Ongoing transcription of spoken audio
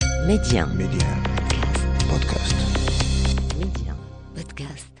Média. Podcast. Média.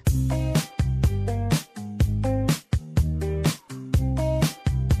 Podcast.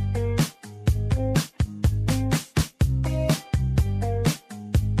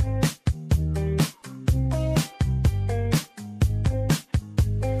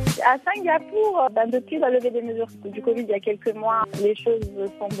 À Singapour, depuis la levée des mesures du Covid il y a quelques mois, les choses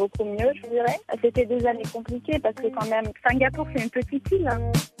sont beaucoup mieux, je dirais. C'était 2 années compliquées parce que quand même, Singapour c'est une petite île.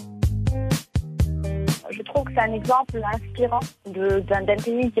 Je trouve que c'est un exemple inspirant d'un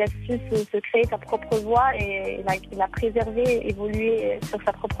pays qui a su se créer sa propre voie et qui l'a préservé, évolué sur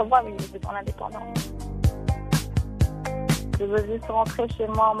sa propre voie dans l'indépendance. Je veux juste rentrer chez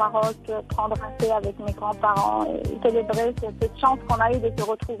moi au Maroc, prendre un thé avec mes grands-parents et célébrer cette chance qu'on a eue de se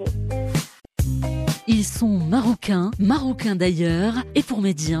retrouver. Ils sont marocains d'ailleurs, et pour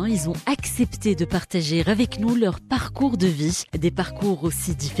Média, ils ont accepté de partager avec nous leur parcours de vie, des parcours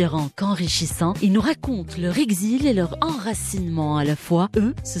aussi différents qu'enrichissants. Ils nous racontent leur exil et leur enracinement à la fois.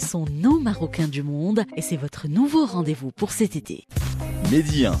 Eux, ce sont nos Marocains du monde, et c'est votre nouveau rendez-vous pour cet été.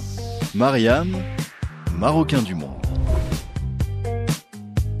 Média, Mariam, Marocain du monde.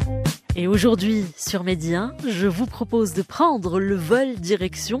 Et aujourd'hui, sur Média, je vous propose de prendre le vol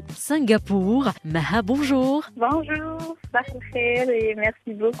direction Singapour. Maha, bonjour. Bonjour, et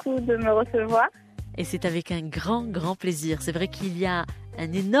merci beaucoup de me recevoir. Et c'est avec un grand plaisir. C'est vrai qu'il y a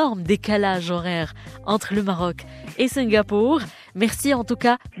un énorme décalage horaire entre le Maroc et Singapour. Merci en tout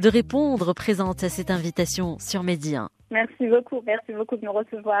cas de répondre présente à cette invitation sur Média. Merci beaucoup de me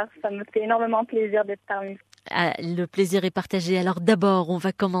recevoir. Ça me fait énormément plaisir d'être parmi vous. Le plaisir est partagé. Alors d'abord, on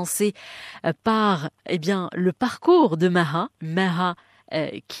va commencer par le parcours de Maha. Maha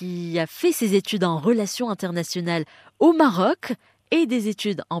qui a fait ses études en relations internationales au Maroc et des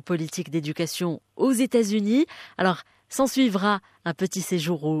études en politique d'éducation aux États-Unis. Alors, s'en suivra un petit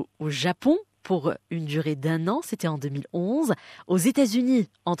séjour au Japon pour une durée d'1 an, c'était en 2011, aux États-Unis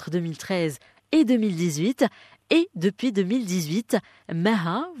entre 2013 et 2018. Et depuis 2018,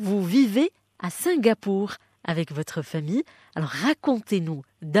 Maha, vous vivez à Singapour avec votre famille. Alors racontez-nous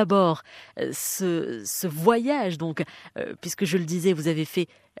d'abord ce voyage, donc, puisque je le disais, vous avez fait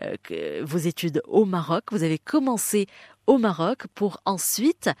vos études au Maroc, vous avez commencé au Maroc pour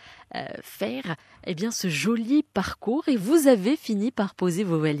ensuite faire ce joli parcours et vous avez fini par poser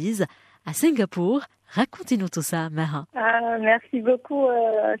vos valises à Singapour. Racontez-nous tout ça, Maha. Merci beaucoup.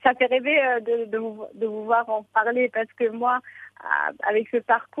 Ça fait rêver de vous voir en parler parce que moi, avec ce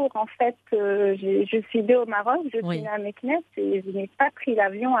parcours, en fait, je suis née au Maroc, je suis née à Meknès et je n'ai pas pris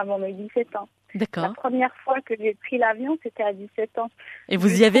l'avion avant mes 17 ans. D'accord. La première fois que j'ai pris l'avion, c'était à 17 ans. Et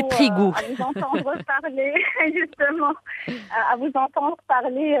vous y avez pris goût. À vous entendre parler, justement, à vous entendre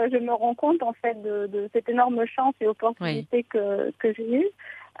parler, je me rends compte, en fait, de cette énorme chance et opportunité que j'ai eue.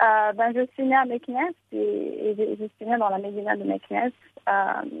 Je suis née à Meknès et je suis née dans la médina de Meknès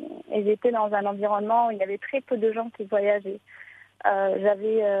et j'étais dans un environnement où il y avait très peu de gens qui voyageaient.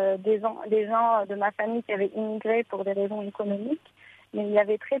 J'avais des gens de ma famille qui avaient immigré pour des raisons économiques, mais il y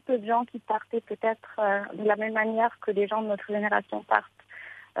avait très peu de gens qui partaient peut-être de la même manière que les gens de notre génération partent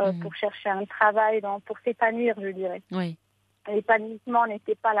pour chercher un travail, pour s'épanouir, je dirais. Oui. L'épanouissement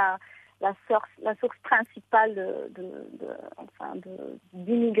n'était pas la source principale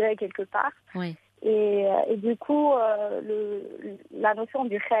d'immigrer quelque part. Oui. Et du coup, la notion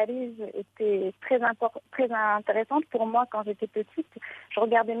du kharij était très intéressante pour moi quand j'étais petite. Je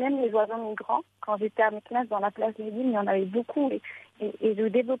regardais même les oiseaux migrants. Quand j'étais à Meknès, dans la place des villes, il y en avait beaucoup. Et je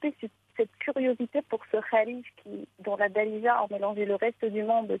développais cette curiosité pour ce kharij dont la Dalija, en mélangeait le reste du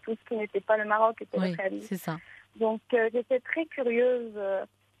monde, tout ce qui n'était pas le Maroc était le kharij. C'est ça. Donc, j'étais très curieuse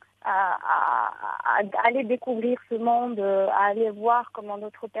à aller découvrir ce monde, à aller voir comment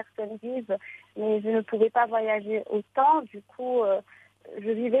d'autres personnes vivent, mais je ne pouvais pas voyager autant. Du coup, je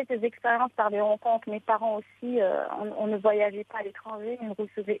vivais ces expériences par des rencontres. Mes parents aussi, on ne voyageait pas à l'étranger, mais on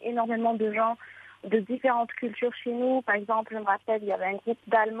recevait énormément de gens de différentes cultures chez nous. Par exemple, je me rappelle, il y avait un groupe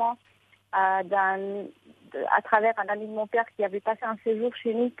d'Allemands à travers un ami de mon père qui avait passé un séjour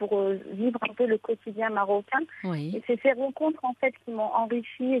chez nous pour vivre un peu le quotidien marocain. Oui. Et c'est ces rencontres en fait qui m'ont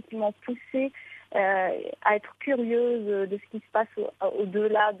enrichie et qui m'ont poussée à être curieuse de ce qui se passe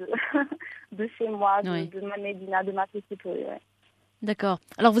au-delà de chez moi, de ma médina, de ma petite rue. Ouais. D'accord.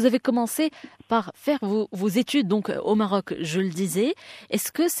 Alors vous avez commencé par faire vos études donc au Maroc, je le disais.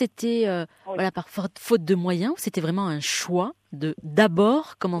 Est-ce que c'était par faute de moyens ou c'était vraiment un choix de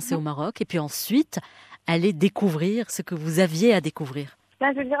d'abord commencer au Maroc et puis ensuite aller découvrir ce que vous aviez à découvrir?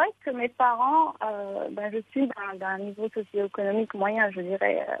 Je dirais que mes parents, je suis d'un niveau socio-économique moyen, je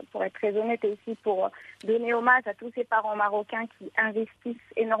dirais, pour être très honnête, et aussi pour donner hommage à tous ces parents marocains qui investissent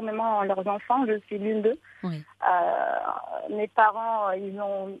énormément en leurs enfants. Je suis l'une d'eux. Oui. Mes parents,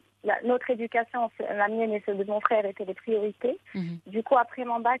 notre éducation, la mienne et celle de mon frère, étaient les priorités. Du coup, après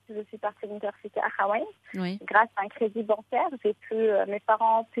mon bac, je suis partie à l'université à Hawaï. Oui. Grâce à un crédit bancaire, mes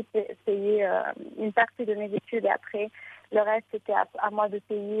parents ont pu payer une partie de mes études et après, le reste, c'était à moi de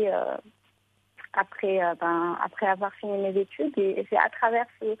payer après avoir fini mes études. Et c'est à travers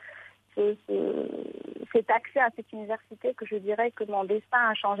cet accès à cette université que je dirais que mon destin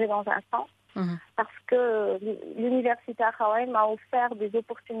a changé dans un sens. Parce que l'université à Hawaï m'a offert des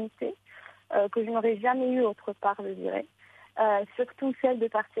opportunités que je n'aurais jamais eues autre part, je dirais. Surtout celle de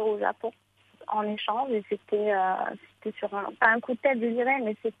partir au Japon en échange. Et c'était sur pas un coup de tête, je dirais,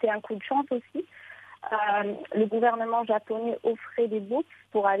 mais c'était un coup de chance aussi. Le gouvernement japonais offrait des bourses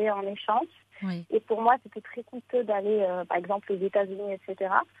pour aller en échange. Oui. Et pour moi, c'était très coûteux d'aller, par exemple, aux États-Unis,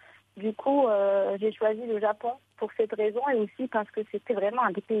 etc. Du coup, j'ai choisi le Japon pour cette raison et aussi parce que c'était vraiment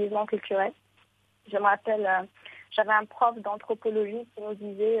un dépaysement culturel. Je me rappelle, j'avais un prof d'anthropologie qui nous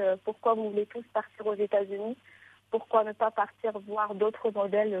disait pourquoi vous voulez tous partir aux États-Unis, pourquoi ne pas partir voir d'autres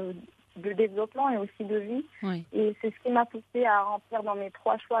modèles de développement et aussi de vie. Oui. Et c'est ce qui m'a poussée à remplir dans mes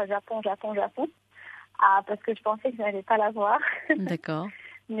 3 choix Japon, parce que je pensais que je n'allais pas l'avoir. D'accord.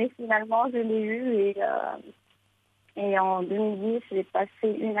 Mais finalement, je l'ai eu et en 2010, j'ai passé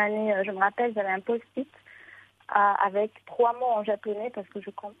une année, je me rappelle, j'avais un post-it avec 3 mots en japonais parce que je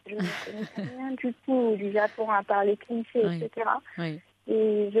ne connaissais rien du tout du Japon à part les clichés, oui. etc. Oui.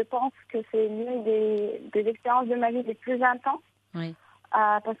 Et je pense que c'est l'une des expériences de ma vie les plus intenses. Oui.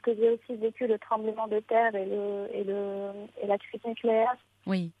 Parce que j'ai aussi vécu le tremblement de terre et la crise nucléaire.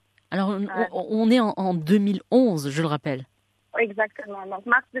 Oui. Alors, on est en 2011, je le rappelle. Exactement. Donc,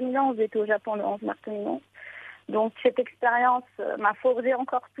 mars 2011, j'étais au Japon le 11 mars 2011. Donc, cette expérience m'a forgé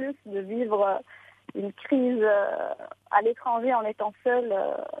encore plus de vivre une crise à l'étranger en étant seule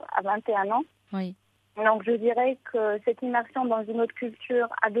à 21 ans. Oui. Donc, je dirais que cette immersion dans une autre culture,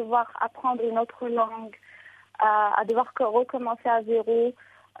 à devoir apprendre une autre langue, à devoir recommencer à zéro,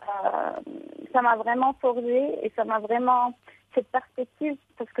 ça m'a vraiment forgé et ça m'a vraiment... Cette perspective,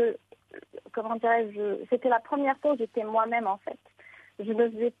 parce que, comment dirais-je, c'était la première fois où j'étais moi-même, en fait. Je ne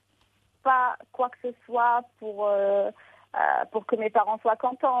faisais pas quoi que ce soit pour que mes parents soient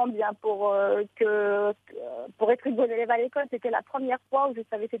contents, bien pour être une bonne élève à l'école. C'était la première fois où je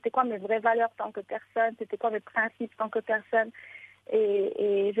savais c'était quoi mes vraies valeurs tant que personne, c'était quoi mes principes tant que personne.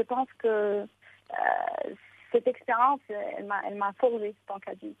 Et je pense que cette expérience, elle m'a forgée tant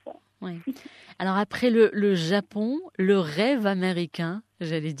qu'adulte. Oui. Alors après le Japon, le rêve américain,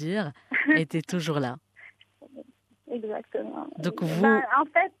 j'allais dire, était toujours là. Exactement. Donc vous... en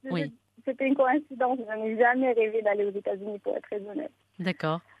fait, oui. C'était une coïncidence. Je n'ai jamais rêvé d'aller aux États-Unis, pour être très honnête.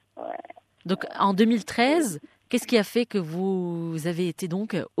 D'accord. Ouais. Donc en 2013, qu'est-ce qui a fait que vous avez été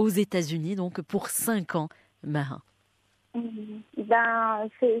donc aux États-Unis donc pour 5 ans, Maha?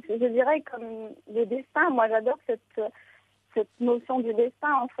 Je dirais comme le destin. Moi, j'adore cette notion du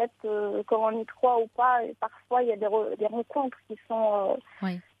destin, en fait, quand on y croit ou pas. Et parfois, il y a des rencontres qui sont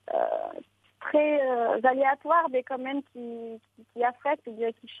oui. Très aléatoires, mais quand même qui affectent ou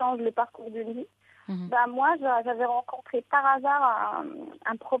bien qui changent le parcours d'une vie. Moi, j'avais rencontré par hasard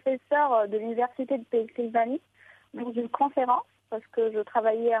un professeur de l'université de Pennsylvanie dans une conférence, parce que je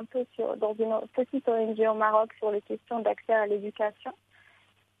travaillais un peu dans une petite ONG au Maroc sur les questions d'accès à l'éducation.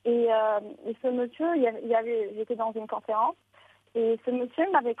 Et ce monsieur, j'étais dans une conférence, et ce monsieur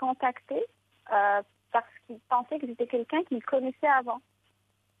m'avait contacté parce qu'il pensait que j'étais quelqu'un qu'il connaissait avant.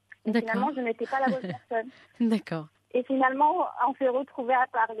 Et finalement, je n'étais pas la bonne personne. D'accord. Et finalement, on s'est retrouvés à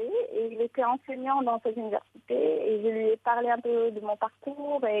parler, et il était enseignant dans cette université, et je lui ai parlé un peu de mon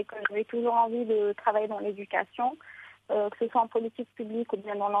parcours, et que j'avais toujours envie de travailler dans l'éducation, que ce soit en politique publique ou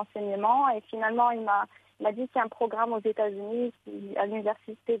bien dans l'enseignement. Et finalement, il m'a dit qu'il y a un programme aux États-Unis, à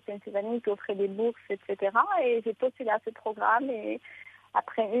l'université de Pennsylvanie, qui offrait des bourses, etc. Et j'ai postulé à ce programme, et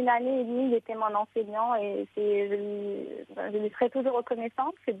après 1 année et demie, il était mon enseignant, et je lui serai toujours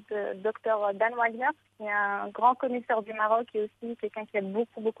reconnaissante. C'est le docteur Dan Wagner, qui est un grand connaisseur du Maroc et aussi quelqu'un qui a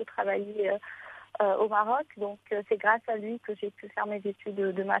beaucoup travaillé au Maroc. Donc, c'est grâce à lui que j'ai pu faire mes études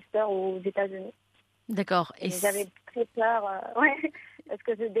de master aux États-Unis. D'accord. Et j'avais très peur, parce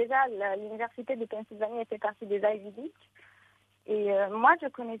que déjà, l'université de Pennsylvanie était partie des Ivy League. Et moi, je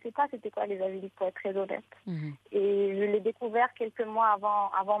ne connaissais pas c'était quoi les Ivy League, pour être très honnête. Et je l'ai découvert quelques mois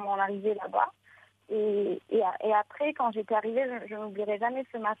avant mon arrivée là-bas. Et après, quand j'étais arrivée, je n'oublierai jamais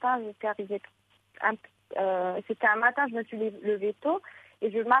ce matin, j'étais arrivée... c'était un matin, je me suis levée tôt. Et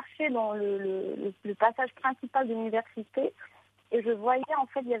je marchais dans le passage principal de l'université et je voyais, en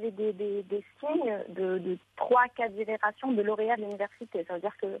fait, il y avait des signes de 3-4 générations de lauréats de l'université. Ça veut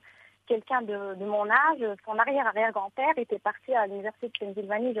dire que quelqu'un de mon âge, son arrière-arrière-grand-père était parti à l'université de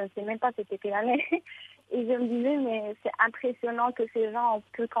Pennsylvanie, je ne sais même pas c'était quelle année. Et je me disais, mais c'est impressionnant que ces gens ont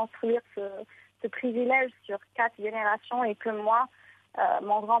pu construire ce privilège sur 4 générations et que moi,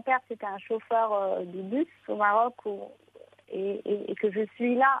 mon grand-père, c'était un chauffeur de bus au Maroc et que je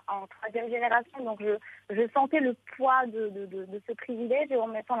suis là en 3e génération. Donc, je sentais le poids de ce privilège et en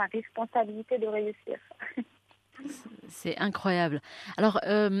mettant la responsabilité de réussir. C'est incroyable. Alors,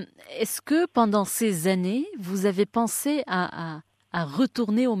 est-ce que pendant ces années, vous avez pensé à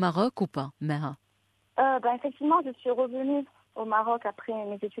retourner au Maroc ou pas, Maha? Effectivement, je suis revenue au Maroc après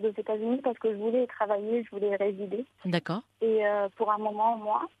mes études aux États-Unis parce que je voulais travailler, je voulais résider. D'accord. Et pour un moment,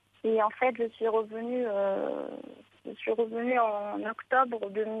 moi. Et en fait, je suis revenue en octobre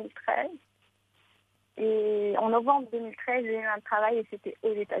 2013. Et en novembre 2013, j'ai eu un travail et c'était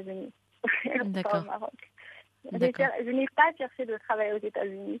aux États-Unis, pas au Maroc. Je n'ai pas cherché de travail aux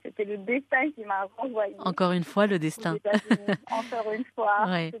États-Unis. C'était le destin qui m'a renvoyée. Encore une fois, le destin. Encore une fois.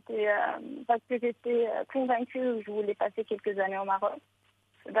 Ouais. C'était parce que j'étais convaincue que je voulais passer quelques années au Maroc.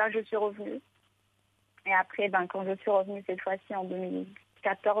 Je suis revenue. Et après, quand je suis revenue cette fois-ci en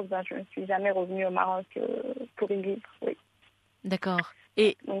 2014, je ne suis jamais revenue au Maroc pour y vivre. Oui. D'accord.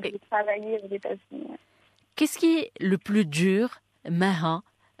 Donc, j'ai travaillé aux États-Unis. Qu'est-ce qui est le plus dur, Maha?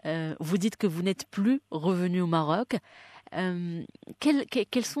 Vous dites que vous n'êtes plus revenu au Maroc.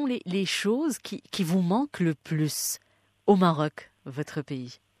 Quelles sont les choses qui vous manquent le plus au Maroc, votre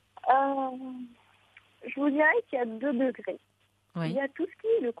pays? Je vous dirais qu'il y a 2 degrés. Oui. Il y a tout ce qui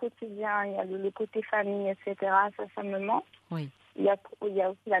est le quotidien, il y a le côté famille, etc. Ça me manque. Oui. Il y a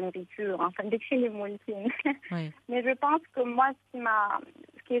aussi la nourriture, enfin, décrire les molécules. Oui. Mais je pense que moi,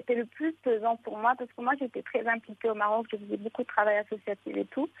 ce qui était le plus pesant pour moi, parce que moi, j'étais très impliquée au Maroc, je faisais beaucoup de travail associatif et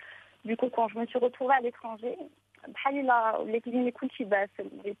tout. Du coup, quand je me suis retrouvée à l'étranger,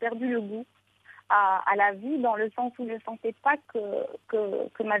 j'ai perdu le goût à la vie, dans le sens où je ne sentais pas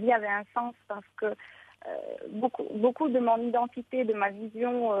que ma vie avait un sens, parce que beaucoup de mon identité, de ma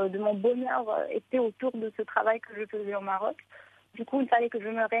vision, de mon bonheur était autour de ce travail que je faisais au Maroc. Du coup, il fallait que je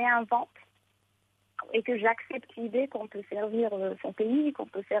me réinvente et que j'accepte l'idée qu'on peut servir son pays, qu'on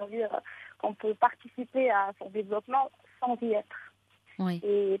peut participer à son développement sans y être. Oui.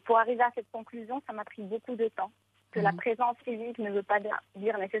 Et pour arriver à cette conclusion, ça m'a pris beaucoup de temps. Que la présence physique ne veut pas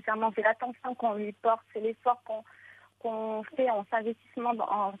dire nécessairement, c'est l'attention qu'on lui porte, c'est l'effort qu'on fait en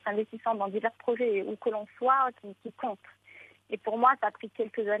s'investissant dans divers projets et où que l'on soit qui compte. Et pour moi, ça a pris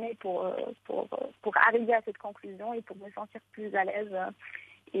quelques années pour arriver à cette conclusion et pour me sentir plus à l'aise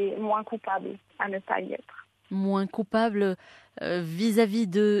et moins coupable à ne pas y être. Moins coupable vis-à-vis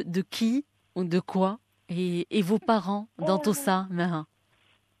de qui ou de quoi? Et vos parents dans tout ça, Maha?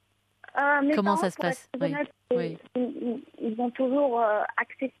 Comment ça se passe? Oui. Ils ont toujours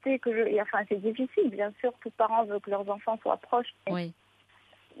accepté que enfin, c'est difficile, bien sûr, tous parents veulent que leurs enfants soient proches. Oui.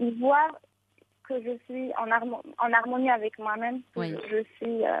 Ils voient que je suis en harmonie avec moi-même, que je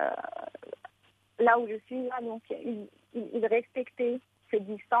suis là où je suis là, donc ils respectaient cette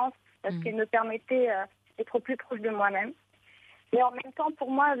distance parce qu'ils me permettaient d'être plus proche de moi-même. Et en même temps,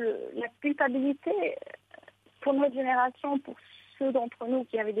 pour moi, la culpabilité, pour notre génération, pour ceux d'entre nous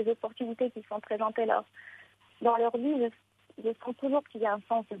qui avaient des opportunités qui sont présentées dans leur vie, je sens toujours qu'il y a un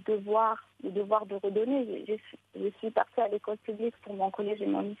sens de devoir de redonner. Je suis partie à l'école publique pour mon collège et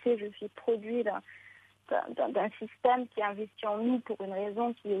mon lycée. Je suis produit d'un système qui investit en nous pour une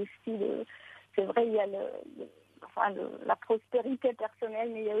raison qui est aussi c'est vrai, il y a la prospérité personnelle,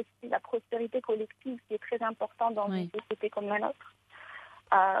 mais il y a aussi la prospérité collective qui est très importante dans une société comme la nôtre,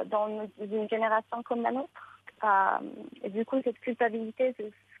 dans une génération comme la nôtre. Et du coup, cette culpabilité,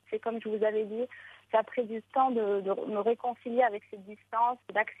 c'est comme je vous avais dit, ça a pris du temps de me réconcilier avec cette distance,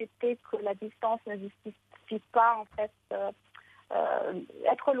 d'accepter que la distance ne justifie pas, en fait.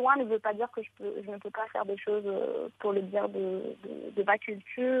 Être loin ne veut pas dire que je ne peux pas faire des choses pour le bien de ma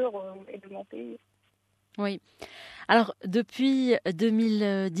culture et de mon pays. Oui. Alors, depuis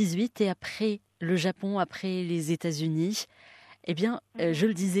 2018 et après le Japon, après les États-Unis, eh bien, je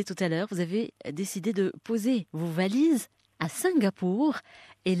le disais tout à l'heure, vous avez décidé de poser vos valises à Singapour.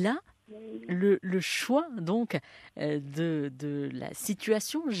 Et là, le choix donc de la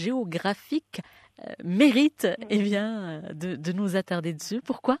situation géographique mérite de nous attarder dessus.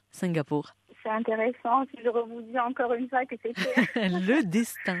 Pourquoi Singapour? C'est intéressant. Je vous dis encore une fois que c'était le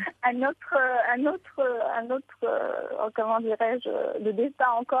destin. un autre, comment dirais-je, le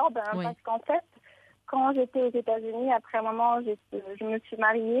destin encore, parce qu'en fait, quand j'étais aux États-Unis, après un moment, je me suis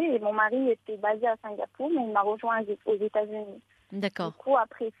mariée et mon mari était basé à Singapour, mais il m'a rejoint aux États-Unis. D'accord. Du coup,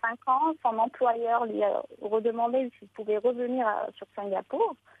 après 5 ans, son employeur lui a redemandé s'il pouvait revenir sur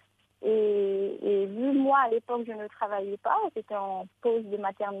Singapour. Et vu moi, à l'époque, je ne travaillais pas, j'étais en pause de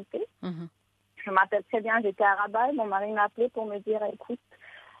maternité. Je m'appelle très bien, j'étais à Rabat. Mon mari m'a appelé pour me dire, écoute,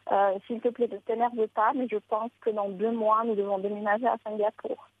 s'il te plaît, ne t'énerve pas, mais je pense que dans 2 mois, nous devons déménager à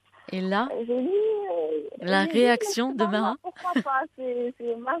Singapour. Et là, j'ai dit, la réaction de Maha? Pourquoi pas?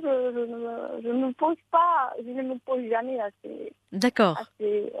 Moi, je ne me pose pas, je ne me pose jamais à ces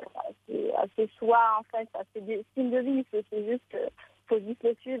choix, en fait, à ces styles de vie. C'est juste, faut juste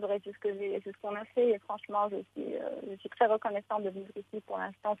le suivre et c'est ce qu'on a fait. Et franchement, je suis très reconnaissante de vivre ici pour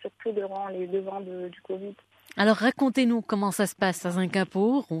l'instant, surtout durant les 2 ans du Covid. Alors racontez-nous comment ça se passe à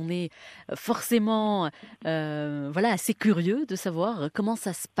Singapour. On est forcément assez curieux de savoir comment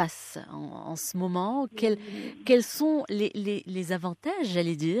ça se passe en ce moment. Quels sont les avantages,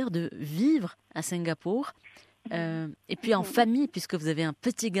 j'allais dire, de vivre à Singapour et puis en famille, puisque vous avez un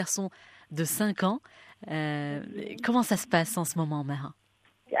petit garçon de 5 ans. Comment ça se passe en ce moment, Maha?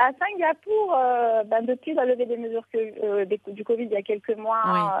 À Singapour, depuis la levée des mesures du Covid il y a quelques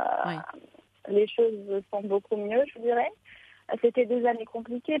mois, les choses sont beaucoup mieux, je dirais. C'était 2 années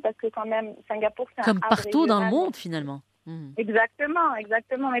compliquées parce que quand même, Singapour, c'est comme partout dans le monde, finalement. Exactement.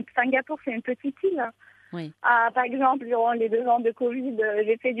 Mais Singapour, c'est une petite île. Oui. Par exemple, durant les 2 ans de Covid,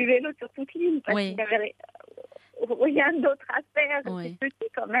 j'ai fait du vélo sur toute l'île parce qu'il n'y avait rien d'autre à faire. C'est petit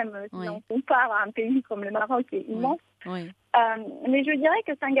quand même, si on compare à un pays comme le Maroc qui est immense. Mais je dirais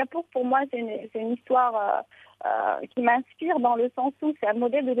que Singapour, pour moi, c'est une histoire qui m'inspire dans le sens où c'est un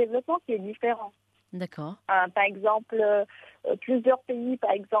modèle de développement qui est différent. D'accord. Par exemple, plusieurs pays,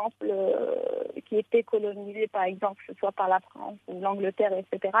 par exemple, qui étaient colonisés, par exemple, que ce soit par la France ou l'Angleterre,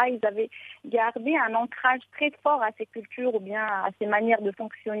 etc., ils avaient gardé un ancrage très fort à ces cultures ou bien à ces manières de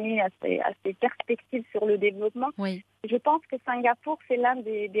fonctionner, à ces perspectives sur le développement. Oui. Je pense que Singapour, c'est l'un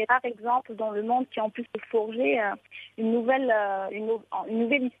des rares exemples dans le monde qui ont pu se forger une nouvelle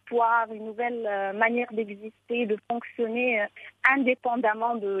histoire, une nouvelle manière d'exister, de fonctionner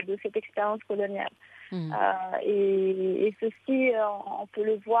indépendamment de cette expérience coloniale. Et ceci, on peut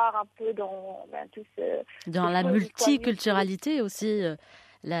le voir un peu dans dans la multiculturalité aussi,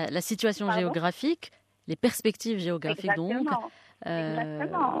 la situation géographique, les perspectives géographiques. Exactement. Donc,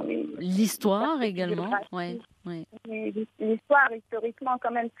 l'histoire également. L'histoire, historiquement, quand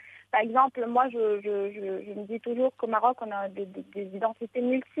même. Par exemple, moi, je me dis toujours qu'au Maroc, on a des identités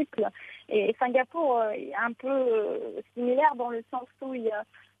multiples. Et Singapour est un peu similaire dans le sens où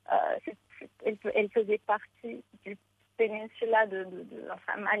elle faisait partie du péninsula de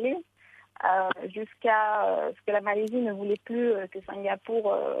Malais, jusqu'à ce que la Malaisie ne voulait plus que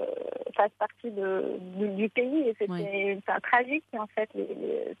Singapour fasse partie du pays. Et c'était tragique, en fait.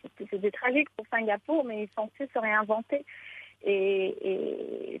 C'était tragique pour Singapour, mais ils sont su se réinventer.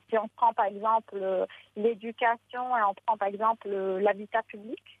 Et si on prend, par exemple, l'éducation et on prend, par exemple, l'habitat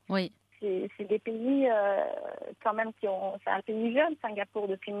public, c'est des pays quand même c'est un pays jeune, Singapour,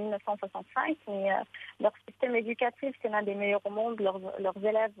 depuis 1965, mais leur système éducatif, c'est l'un des meilleurs au monde. Leurs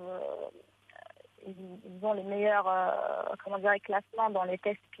élèves, ils ont les meilleurs classements dans les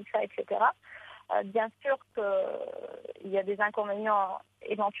tests PISA, etc. Bien sûr qu'il y a des inconvénients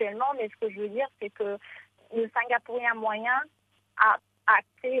éventuellement, mais ce que je veux dire, c'est que le Singapourien moyen a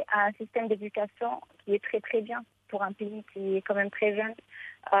accès à un système d'éducation qui est très très bien pour un pays qui est quand même très jeune.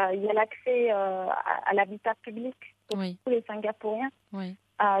 Il y a l'accès à l'habitat public pour tous les Singapouriens.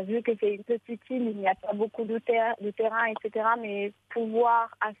 Vu que c'est une petite île, il n'y a pas beaucoup de terrain, etc. Mais pouvoir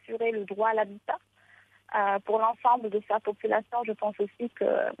assurer le droit à l'habitat pour l'ensemble de sa population, je pense aussi que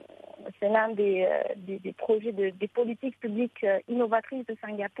c'est l'un des projets, des politiques publiques innovatrices de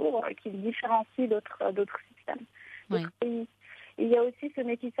Singapour qui le différencie d'autres systèmes, d'autres pays. Il y a aussi ce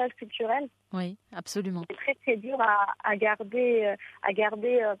métissage culturel. Oui, absolument. C'est très, très dur à garder,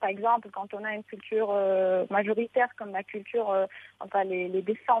 par exemple, quand on a une culture majoritaire comme la culture, les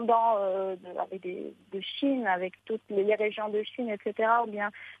descendants de Chine, avec toutes les régions de Chine, etc., ou bien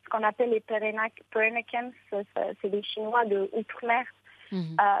ce qu'on appelle les Perenakans, c'est les Chinois de Outre-mer.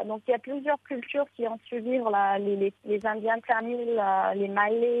 Donc, il y a plusieurs cultures qui ont su vivre, les Indiens Tamils, les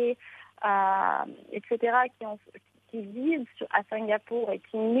Malais, etc., qui vivent à Singapour et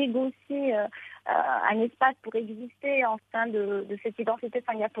qui négocient un espace pour exister en sein de cette identité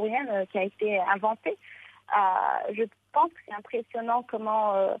singapourienne qui a été inventée. Je pense que c'est impressionnant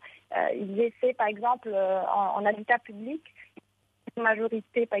comment ils essaient, par exemple, en habitat public,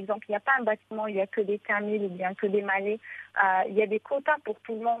 majorité, par exemple, il n'y a pas un bâtiment, il n'y a que des Tamils ou bien que des Malais. Il y a des quotas pour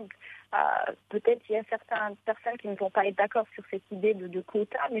tout le monde. Peut-être qu'il y a certaines personnes qui ne vont pas être d'accord sur cette idée de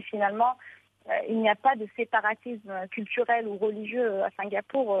quotas, mais finalement, il n'y a pas de séparatisme culturel ou religieux à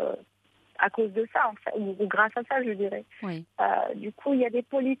Singapour à cause de ça, en fait, ou grâce à ça, je dirais. Oui. Du coup, il y a des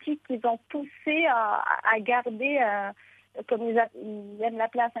politiques qui ont poussé à garder, comme ils aiment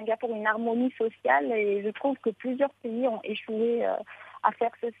l'appeler à Singapour, une harmonie sociale. Et je trouve que plusieurs pays ont échoué à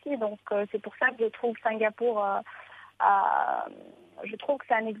faire ceci. Donc, c'est pour ça que je trouve Singapour... je trouve que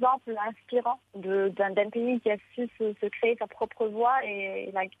c'est un exemple inspirant d'un pays qui a su se créer sa propre voie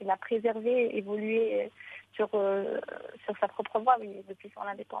et il a préservé, évolué sur sa propre voie depuis son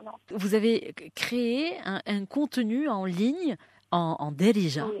indépendance. Vous avez créé un contenu en ligne en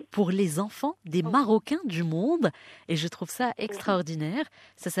Derija pour les enfants des Marocains du monde et je trouve ça extraordinaire.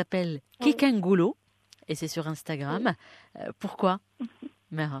 Ça s'appelle Kekangulo et c'est sur Instagram. Pourquoi,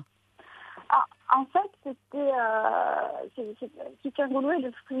 Maha? En fait, Kekangulo est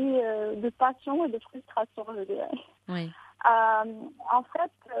le fruit de passion et de frustration, je dirais. Oui. En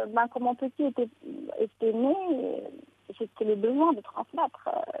fait, quand mon petit était né, c'était le besoin de transmettre.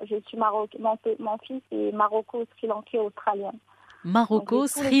 Je suis mon fils est maroco-sri-lankais australien.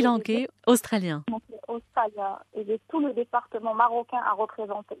 Maroco-sri-lankais australien. Australien. Et j'ai tout le département marocain à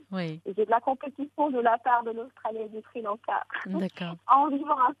représenter. Oui. Et j'ai de la compétition de la part de l'Australie et du Sri Lanka. D'accord. En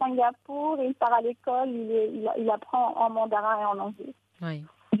vivant à Singapour, il part à l'école, il apprend en mandarin et en anglais. Oui.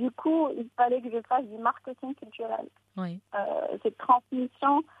 Du coup, il fallait que je fasse du marketing culturel. Oui. Cette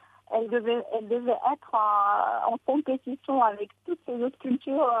transmission, elle devait être en compétition avec toutes ces autres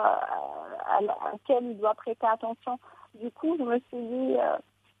cultures à laquelle il doit prêter attention. Du coup, je me suis dit,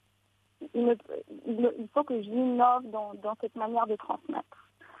 il faut que j'innove dans cette manière de transmettre.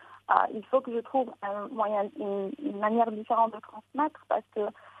 Il faut que je trouve une manière différente de transmettre parce que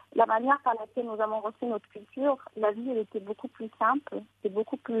la manière par laquelle nous avons reçu notre culture, la vie, elle était beaucoup plus simple, je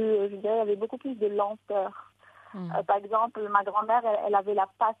dirais, il y avait beaucoup plus de lenteur. Par exemple, ma grand-mère, elle avait la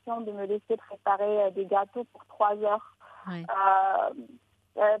passion de me laisser préparer des gâteaux pour 3 heures. Oui.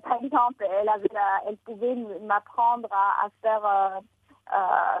 Par exemple, elle pouvait m'apprendre à faire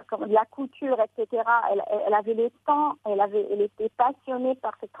de la couture, etc. Elle avait le temps, elle était passionnée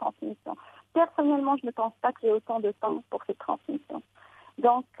par cette transmission. Personnellement, je ne pense pas qu'il y ait autant de temps pour cette transmission.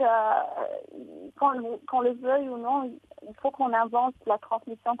 Donc, qu'on le veuille ou non, il faut qu'on invente la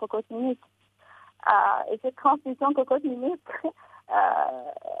transmission cocotte minute. Et cette transmission cocotte minute,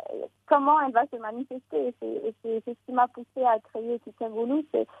 comment elle va se manifester? C'est ce qui m'a poussée à créer Kekangulo,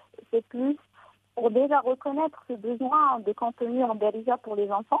 c'est plus pour déjà reconnaître ce besoin de contenu en Derija pour les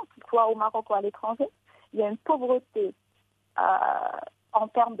enfants, qu'ils soient au Maroc ou à l'étranger. Il y a une pauvreté en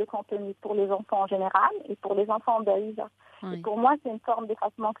termes de contenu pour les enfants en général et pour les enfants en Derija. Oui. Et pour moi, c'est une forme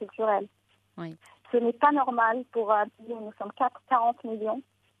d'effacement culturel. Oui. Ce n'est pas normal pour un pays où nous sommes 40 millions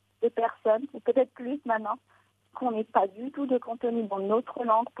de personnes, ou peut-être plus maintenant, qu'on n'ait pas du tout de contenu dans notre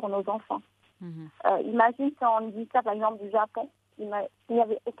langue pour nos enfants. Imagine si on dit ça, par exemple, du Japon. S'il n'y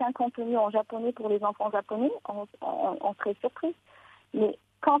avait aucun contenu en japonais pour les enfants japonais, on serait surpris. Mais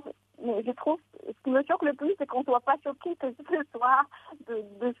je trouve, ce qui me choque le plus, c'est qu'on ne soit pas choqué que ce soit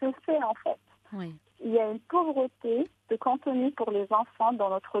de ce fait, en fait. Oui. Il y a une pauvreté de contenu pour les enfants dans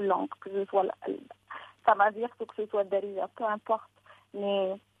notre langue, que ce soit ça va dire que ce soit derrière, peu importe.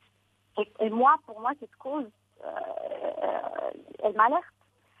 Mais et moi, pour moi, cette cause, elle m'alerte.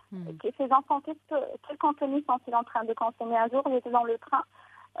 Ces enfants, quel contenu sont-ils en train de consommer? Un jour, j'étais dans le train,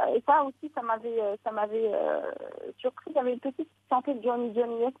 et ça aussi, ça m'avait surpris. Il y avait une petite qui chantait Johnny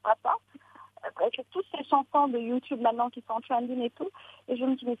Yes, papa. Avec toutes ces chansons de YouTube maintenant qui sont trending et tout. Et je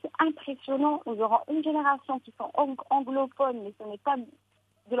me dis, mais c'est impressionnant. Nous aurons une génération qui sont anglophones, mais ce n'est pas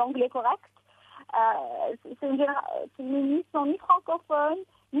de l'anglais correct. C'est une émission ni francophone,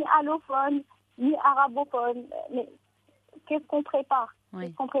 ni allophone, ni arabophone. Mais qu'est-ce qu'on prépare? Oui.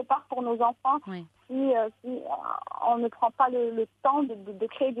 Qu'est-ce qu'on prépare pour nos enfants si on ne prend pas le temps de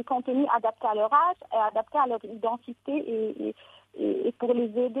créer du contenu adapté à leur âge et adapté à leur identité et pour les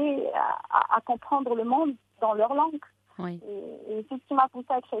aider à comprendre le monde dans leur langue. Oui. Et c'est ce qui m'a poussé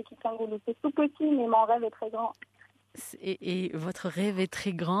à créer Kekangulo. C'est tout petit, mais mon rêve est très grand. Et votre rêve est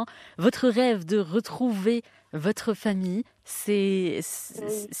très grand. Votre rêve de retrouver votre famille, c'est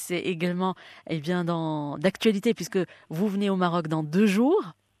également d'actualité puisque vous venez au Maroc dans 2 jours.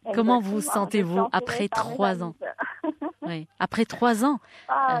 Exactement. Comment vous sentez-vous après 3 ans? Oui. Après 3 ans.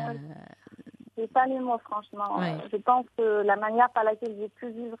 C'est pas les mots, franchement. Oui. Je pense que la manière par laquelle j'ai pu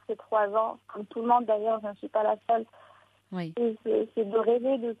vivre ces 3 ans, comme tout le monde d'ailleurs, je ne suis pas la seule, oui. c'est de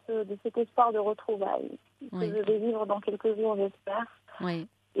rêver de cet espoir de retrouvailles. que je vais vivre dans quelques jours, j'espère. Oui.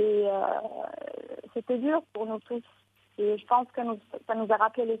 Et c'était dur pour nous tous. Et je pense que ça nous a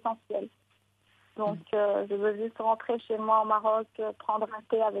rappelé l'essentiel. Donc, je veux juste rentrer chez moi au Maroc, prendre un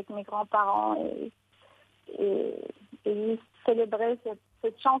thé avec mes grands-parents et juste célébrer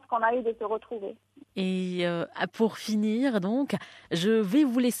cette chance qu'on a eue de se retrouver. Et pour finir, donc, je vais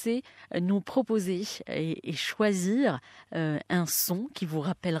vous laisser nous proposer et choisir un son qui vous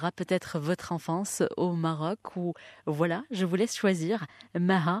rappellera peut-être votre enfance au Maroc. Ou voilà, je vous laisse choisir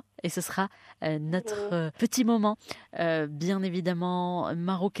Maha et ce sera notre petit moment. Bien évidemment,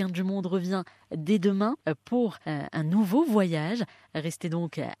 Marocain du Monde revient dès demain pour un nouveau voyage. Restez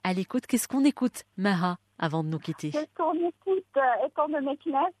donc à l'écoute. Qu'est-ce qu'on écoute, Maha, avant de nous quitter? Qu'est-ce qu'on écoute? Étant de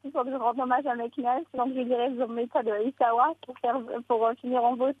Meknes, il faut que je rende hommage à Meknes, donc je dirais Zometa de Isawa pour finir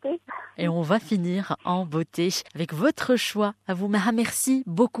en beauté. Et on va finir en beauté avec votre choix. À vous, Maha, merci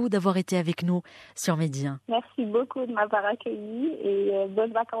beaucoup d'avoir été avec nous sur Médien. Merci beaucoup de m'avoir accueilli et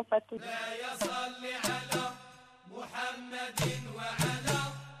bonnes vacances à tous.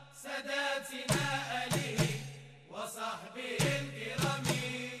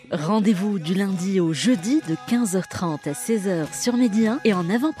 Rendez-vous du lundi au jeudi de 15h30 à 16h sur Médien et en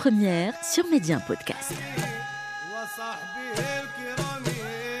avant-première sur Médien Podcast.